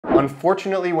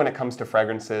Unfortunately, when it comes to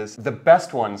fragrances, the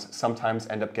best ones sometimes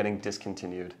end up getting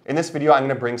discontinued. In this video, I'm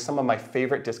gonna bring some of my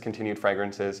favorite discontinued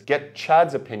fragrances, get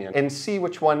Chad's opinion, and see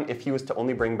which one, if he was to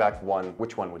only bring back one,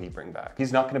 which one would he bring back?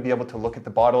 He's not gonna be able to look at the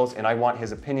bottles, and I want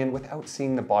his opinion without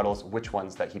seeing the bottles, which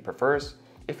ones that he prefers,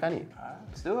 if any.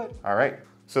 Let's do it. All right.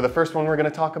 So the first one we're gonna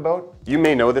talk about, you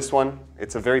may know this one.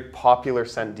 It's a very popular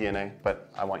scent DNA, but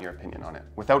I want your opinion on it,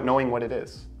 without knowing what it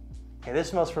is. Okay, this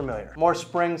smells familiar. More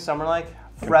spring, summer-like.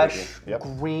 Fresh, yep.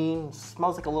 Green,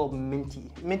 smells like a little minty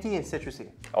and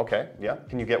citrusy. Okay, yeah.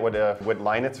 Can you get what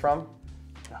line it's from?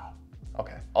 No.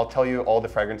 Okay, I'll tell you all the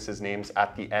fragrances names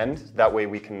at the end. That way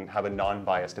we can have a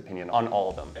non-biased opinion on all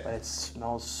of them. But it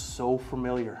smells so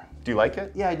familiar. Do you like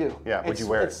it? Yeah, I do. Yeah, would you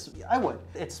wear it? I would.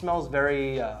 It smells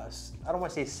very, I don't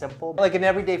want to say simple, like an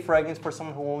everyday fragrance for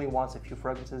someone who only wants a few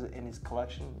fragrances in his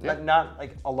collection. Yeah. Not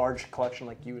like a large collection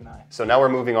like you and I. So now we're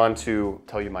moving on to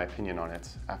tell you my opinion on it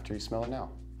after you smell it now.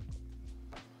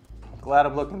 I'm glad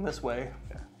I'm looking this way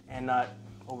and not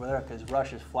over there because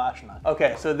Rush is flashing on.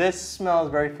 Okay, so this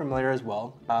smells very familiar as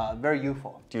well. Very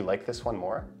youthful. Do you like this one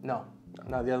more?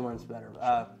 No, the other one's better.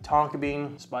 Tonka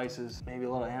bean, spices, maybe a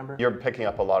little amber. You're picking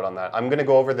up a lot on that. I'm gonna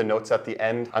go over the notes at the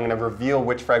end. I'm gonna reveal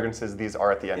which fragrances these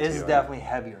are at the end. It is definitely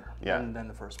heavier than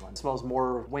the first one. It smells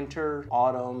more winter,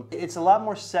 autumn. It's a lot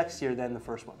more sexier than the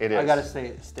first one. It is. I gotta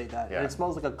state that. Yeah. And it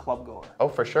smells like a club goer. Oh,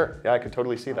 for sure. Yeah, I could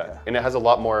totally see that. And it has a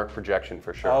lot more projection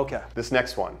for sure. Oh, okay. This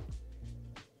next one.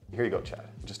 Here you go, Chad.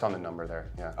 Just on the number there.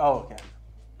 Yeah. Oh, okay.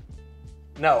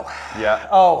 No. Yeah.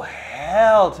 Oh,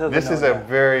 hell to the This is a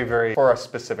very, for a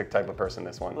specific type of person,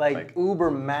 this one. Like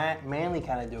uber manly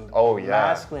kind of dude. Oh, yeah.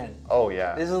 Masculine. Oh,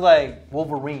 yeah. This is like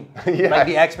Wolverine. Yeah. Like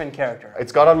the X-Men character.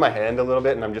 It's got on my hand a little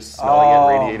bit and I'm just smelling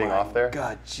it radiating off there.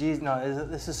 God, jeez, no,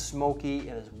 this is smoky,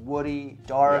 it is woody,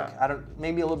 dark,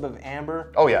 maybe a little bit of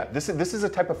amber. Oh yeah, this is a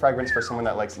type of fragrance for someone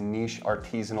that likes niche,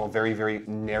 artisanal, very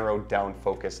narrowed down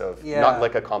focus of, not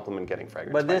like a compliment getting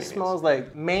fragrance. But this smells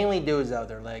like mainly dudes out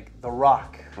there, like The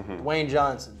Rock, Dwayne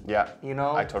Johnson. Yeah, you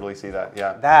know? I totally see that,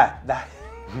 yeah. That.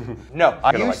 No,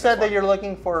 you like said that you're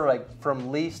looking for like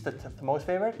from least to most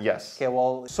favorite? Yes. Okay,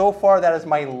 well, so far that is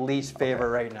my least favorite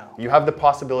right now. You have the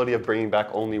possibility of bringing back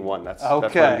only one. That's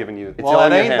what I'm giving you. It's well,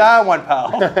 it ain't that one,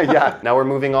 pal. Yeah, now we're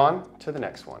moving on to the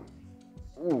next one.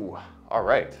 Ooh, all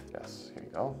right. Yes, here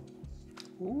you go.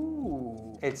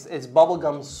 Ooh. It's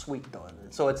bubblegum sweet though.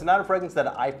 So it's not a fragrance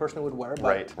that I personally would wear,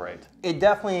 but right. It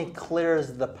definitely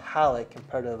clears the palate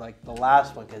compared to like the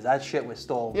last one because that shit was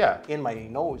still in my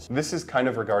nose. This is kind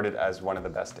of regarded as one of the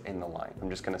best in the line. I'm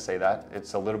just gonna say that.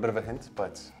 It's a little bit of a hint,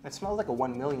 but... It smells like a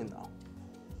 1 million though.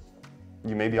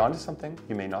 You may be onto something,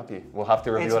 you may not be. We'll have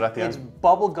to reveal it at the end. It's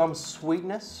bubblegum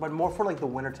sweetness, but more for like the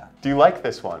wintertime. Do you like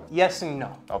this one? Yes and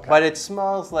no. Okay. But it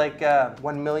smells like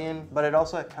 1 million, but it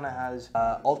also kind of has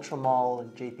Ultra Mall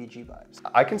and JPG vibes.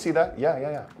 I can see that,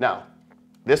 yeah. Now,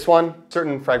 this one,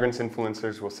 certain fragrance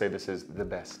influencers will say this is the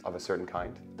best of a certain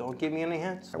kind. Don't give me any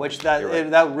hints. Which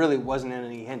that really wasn't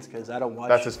any hints because I don't watch.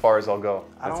 That's as far as I'll go.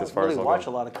 I don't really watch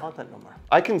a lot of content no more.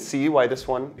 I can see why this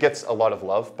one gets a lot of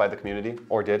love by the community,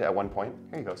 or did at one point.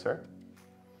 Here you go, sir.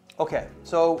 Okay,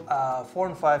 so 4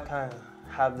 and 5 kind of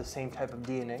have the same type of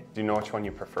DNA. Do you know which one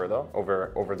you prefer though,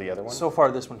 over the other one? So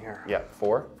far, this one here. Yeah,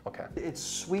 4, okay. It's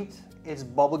sweet, it's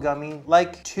bubblegummy,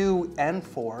 like 2 and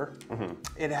 4.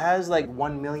 It has like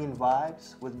 1 million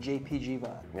vibes with JPG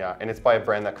vibe. Yeah, and it's by a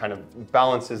brand that kind of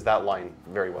balances that line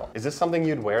very well. Is this something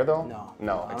you'd wear though?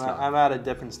 No, it's not. I'm at a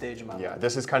different stage in my life. Yeah,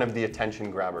 this is kind of the attention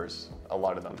grabbers, a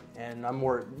lot of them. And I'm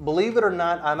more, believe it or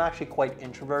not, I'm actually quite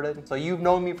introverted. So you've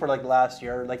known me for like last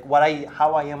year. Like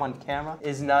how I am on camera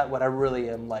is not what I really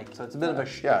am like. So it's a bit of a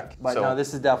shtick. But no,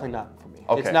 this is definitely not for me.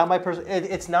 Okay. It's not my person.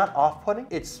 It's not off-putting.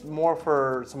 It's more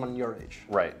for someone your age.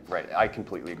 Right. I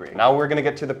completely agree. Now we're gonna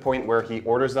get to the point where he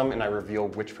orders them and I reveal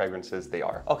which fragrances they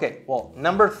are. Okay, well,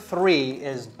 number 3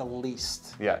 is the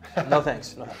least. Yeah. No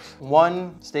thanks, no thanks.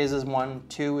 1 stays as 1,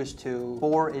 2 is 2,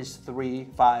 4 is 3,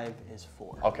 5 is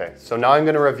 4. Okay, so now I'm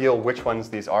gonna reveal which ones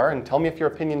these are and tell me if your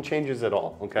opinion changes at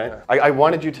all, okay? I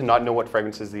wanted you to not know what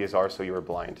fragrances these are so you were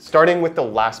blind. Starting with the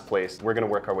last place, we're gonna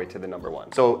work our way to the number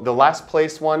 1. So the last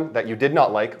place one that you did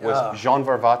not like was Jean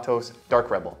Varvato's Dark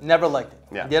Rebel. Never liked it.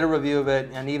 Yeah. I did a review of it,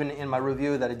 and even in my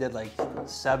review that I did like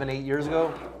 7, 8 years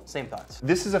ago, same thoughts.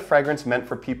 This is a fragrance meant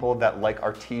for people that like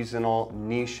artisanal,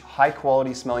 niche, high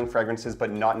quality smelling fragrances,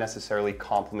 but not necessarily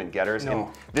compliment getters. No. And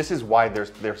this is why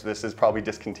this is probably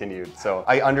discontinued. So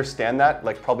I understand that,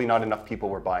 like probably not enough people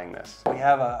were buying this. We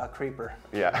have a creeper.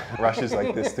 Yeah, rushes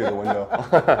like this through the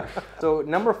window. So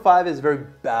number 5 is very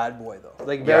bad boy though.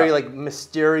 Like very like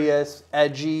mysterious,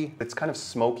 edgy. It's kind of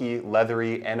smoky,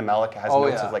 leathery, animalic. It has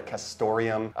notes of like castor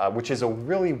thorium, which is a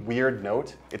really weird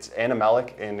note. It's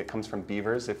animalic and it comes from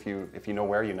beavers. If you know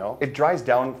where, you know. It dries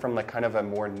down from like kind of a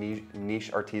more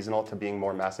niche artisanal to being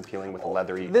more mass appealing with a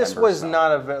leathery. This was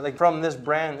not like from this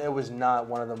brand. It was not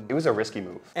one of them. It was a risky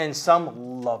move, and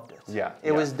some loved it. Yeah,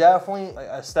 it was definitely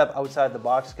a step outside the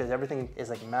box because everything is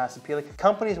like mass appealing.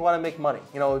 Companies want to make money.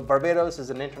 You know, Barbados is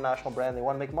an international brand. They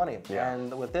want to make money,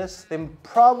 and with this, they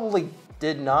probably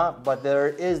did not, but there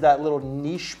is that little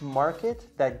niche market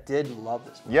that did love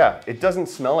this one. Yeah, it doesn't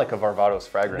smell like a Varvatos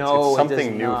fragrance. No, it's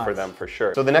something new for them for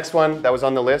sure. So the next one that was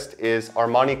on the list is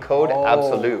Armani Code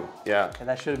Absolute. Yeah. And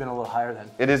that should have been a little higher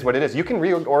then. It is what it is. You can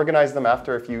reorganize them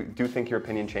after if you do think your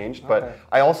opinion changed, but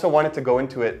I also wanted to go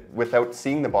into it without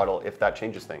seeing the bottle if that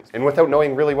changes things, and without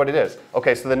knowing really what it is.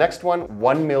 Okay, so the next one,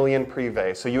 1 million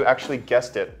Privé. So you actually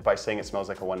guessed it by saying it smells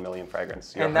like a 1 million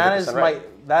fragrance. You're and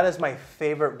that is my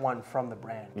favorite one from the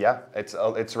brand. Yeah,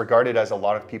 it's regarded as a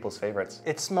lot of people's favorites.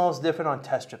 It smells different on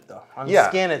test strip though. On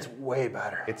skin, it's way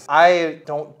better. I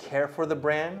don't care for the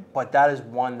brand, but that is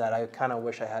one that I kind of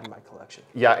wish I had in my collection.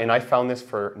 Yeah, and I found this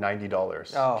for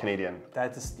 $90 Canadian.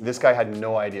 This guy had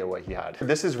no idea what he had.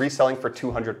 This is reselling for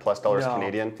 $200+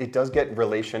 Canadian. It does get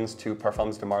relations to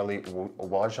Parfums de Marly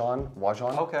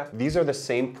Wajon. Okay. These are the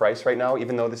same price right now,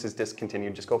 even though this is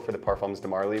discontinued. Just go for the Parfums de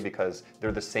Marly because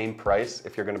they're the same price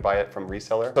if you're going to buy it from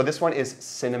reseller. So this one is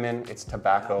cinnamon, it's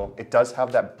tobacco. It does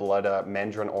have that blood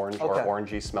mandarin orange or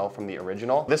orangey smell from the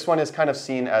original. This one is kind of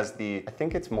seen as I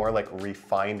think it's more like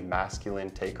refined masculine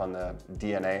take on the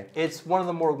DNA. It's one of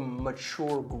the more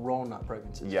mature grown-up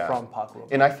fragrances from Paco Rabanne.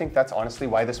 And I think that's honestly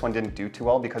why this one didn't do too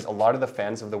well, because a lot of the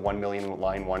fans of the 1 million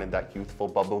line wanted that youthful,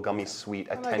 bubblegummy, sweet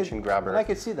attention grabber. And I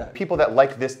could see that. People that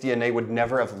like this DNA would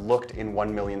never have looked in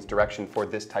 1 million's direction for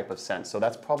this type of scent. So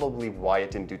that's probably why it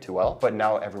didn't do too well, but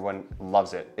now everyone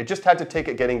loves it. It just had to take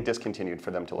it getting discontinued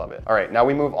for them to love it. All right, now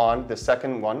we move on. The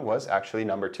second one was actually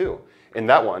number 2. In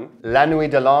that one, La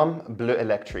Nuit de l'Homme Bleu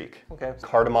Électrique. Okay.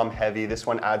 Cardamom heavy. This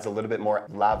one adds a little bit more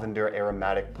lavender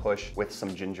aromatic push with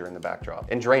some ginger in the backdrop.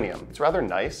 And geranium. It's rather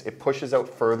nice. It pushes out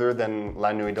further than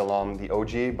La Nuit de l'Homme, the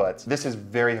OG, but this is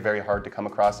very, very hard to come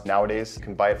across nowadays. You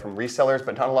can buy it from resellers,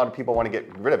 but not a lot of people want to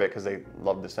get rid of it because they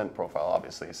love the scent profile,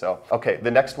 obviously. So, okay,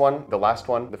 the next one, the last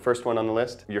one, the first one on the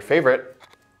list, your favorite,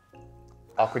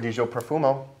 Acqua di Gio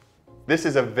Profumo. This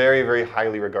is a very, very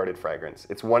highly regarded fragrance.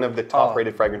 It's one of the top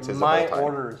rated fragrances of all time. My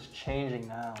order is changing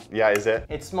now. Yeah, is it?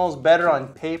 It smells better on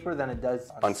paper than it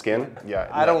does on skin. Yeah.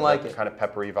 I don't like it. Kind of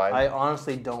peppery vibe. I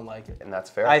honestly don't like it. And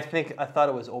that's fair. I thought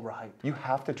it was overhyped. You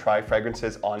have to try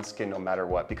fragrances on skin no matter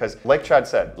what, because like Chad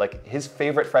said, like his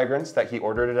favorite fragrance that he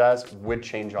ordered it as would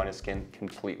change on his skin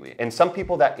completely. And some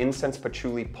people, that incense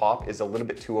patchouli pop is a little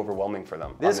bit too overwhelming for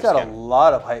them. This got a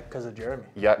lot of hype because of Jeremy.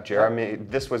 Yeah, Jeremy.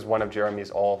 This was one of Jeremy's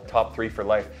all top 3 for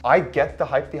life. I get the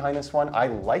hype behind this one. I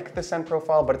like the scent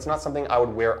profile, but it's not something I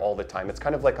would wear all the time. It's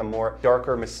kind of like a more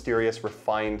darker, mysterious,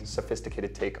 refined,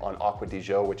 sophisticated take on Acqua di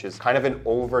Gio, which is kind of an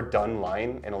overdone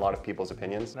line in a lot of people's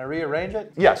opinions. Can I rearrange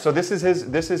it? Yeah, so this is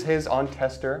his on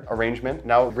tester arrangement.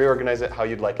 Now reorganize it how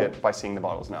you'd like it by seeing the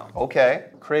bottles now. Okay.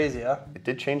 Crazy, huh? It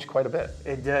did change quite a bit.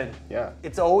 It did. Yeah.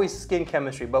 It's always skin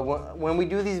chemistry, but when we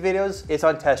do these videos, it's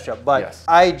on test strip. But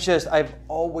yes. I've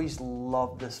always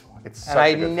loved this one. It's and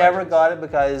I never fragrance. got it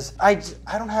because I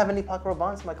don't have any Paco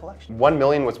Rabannes in my collection. 1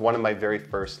 million was one of my very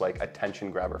first like attention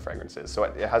grabber fragrances, so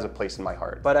it has a place in my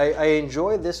heart. But I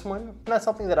enjoy this one. Not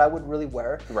something that I would really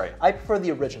wear. Right. I prefer the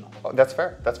original. Oh, that's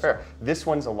fair. That's fair. This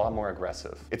one's a lot more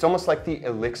aggressive. It's almost like the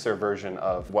elixir version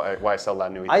of why I sell La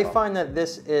Nuit. I find that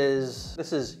this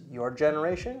is your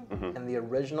generation, and the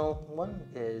original one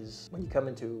is when you come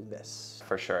into this.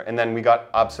 For sure. And then we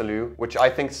got Absolu, which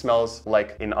I think smells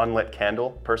like an unlit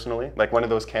candle, personally. Like one of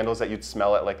those candles that you'd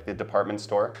smell at like the department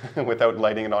store without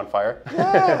lighting it on fire.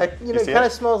 Yeah, you know, it kind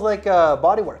of smells like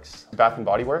Body Works. Bath and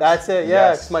Body Works? That's it,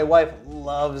 yeah. Yes. My wife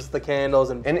loves the candles.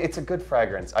 And it's a good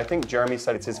fragrance. I think Jeremy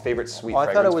said it's his favorite sweet fragrance.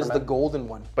 I thought it was the golden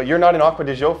one. But you're not an Acqua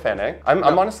di Gio fan, eh?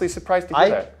 I'm honestly surprised to hear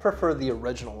that. I prefer the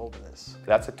original over this.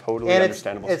 That's a totally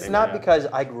understandable statement. It's not because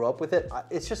I grew up with it.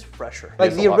 It's just fresher.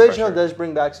 Like the original does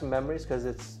bring back some memories because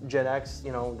it's Gen X,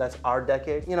 you know, that's our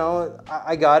decade. You know,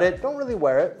 I got it. Don't really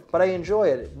wear it, but I enjoy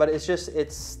it. But it's just,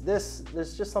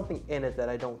 there's just something in it that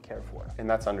I don't care for. And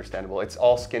that's understandable. It's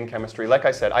all skin chemistry. Like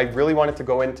I said, I really really wanted to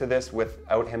go into this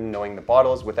without him knowing the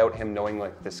bottles, without him knowing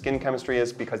like the skin chemistry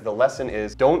is, because the lesson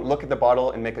is don't look at the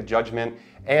bottle and make a judgment,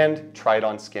 and try it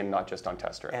on skin, not just on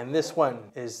tester. And this one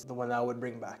is the one I would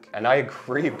bring back. And I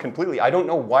agree completely. I don't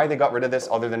know why they got rid of this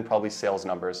other than probably sales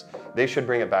numbers. They should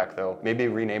bring it back though. Maybe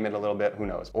rename it a little bit, who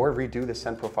knows? Or redo the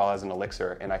scent profile as an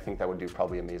elixir, and I think that would do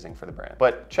probably amazing for the brand.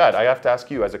 But Chad, I have to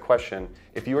ask you as a question,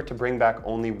 if you were to bring back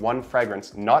only one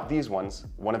fragrance, not these ones,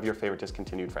 one of your favorite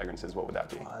discontinued fragrances, what would that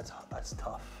be? That's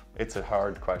tough. It's a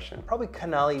hard question. Probably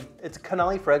Canali. It's a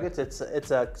Canali fragrance.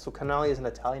 So Canali is an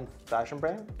Italian fashion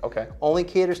brand. Okay. Only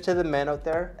caters to the men out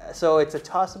there. So it's a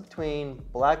toss-up between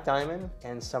Black Diamond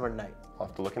and Summer Night. I'll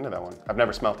have to look into that one. I've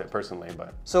never smelt it personally,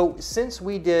 but. So since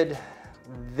we did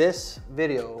this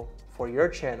video for your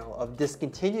channel of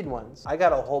discontinued ones, I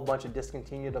got a whole bunch of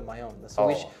discontinued of my own.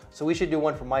 So we should do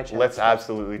one for my channel. Let's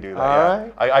absolutely do that. All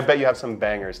right. I bet you have some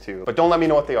bangers too, but don't let me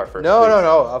know what they are first. No, please.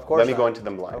 no, of course Let me not. go into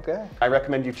them blind. Okay. I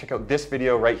recommend you check out this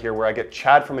video right here where I get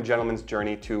Chad from A Gentleman's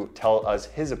Journey to tell us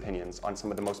his opinions on some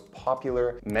of the most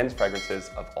popular men's fragrances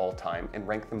of all time and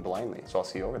rank them blindly. So I'll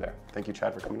see you over there. Thank you,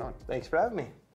 Chad, for coming on. Thanks for having me.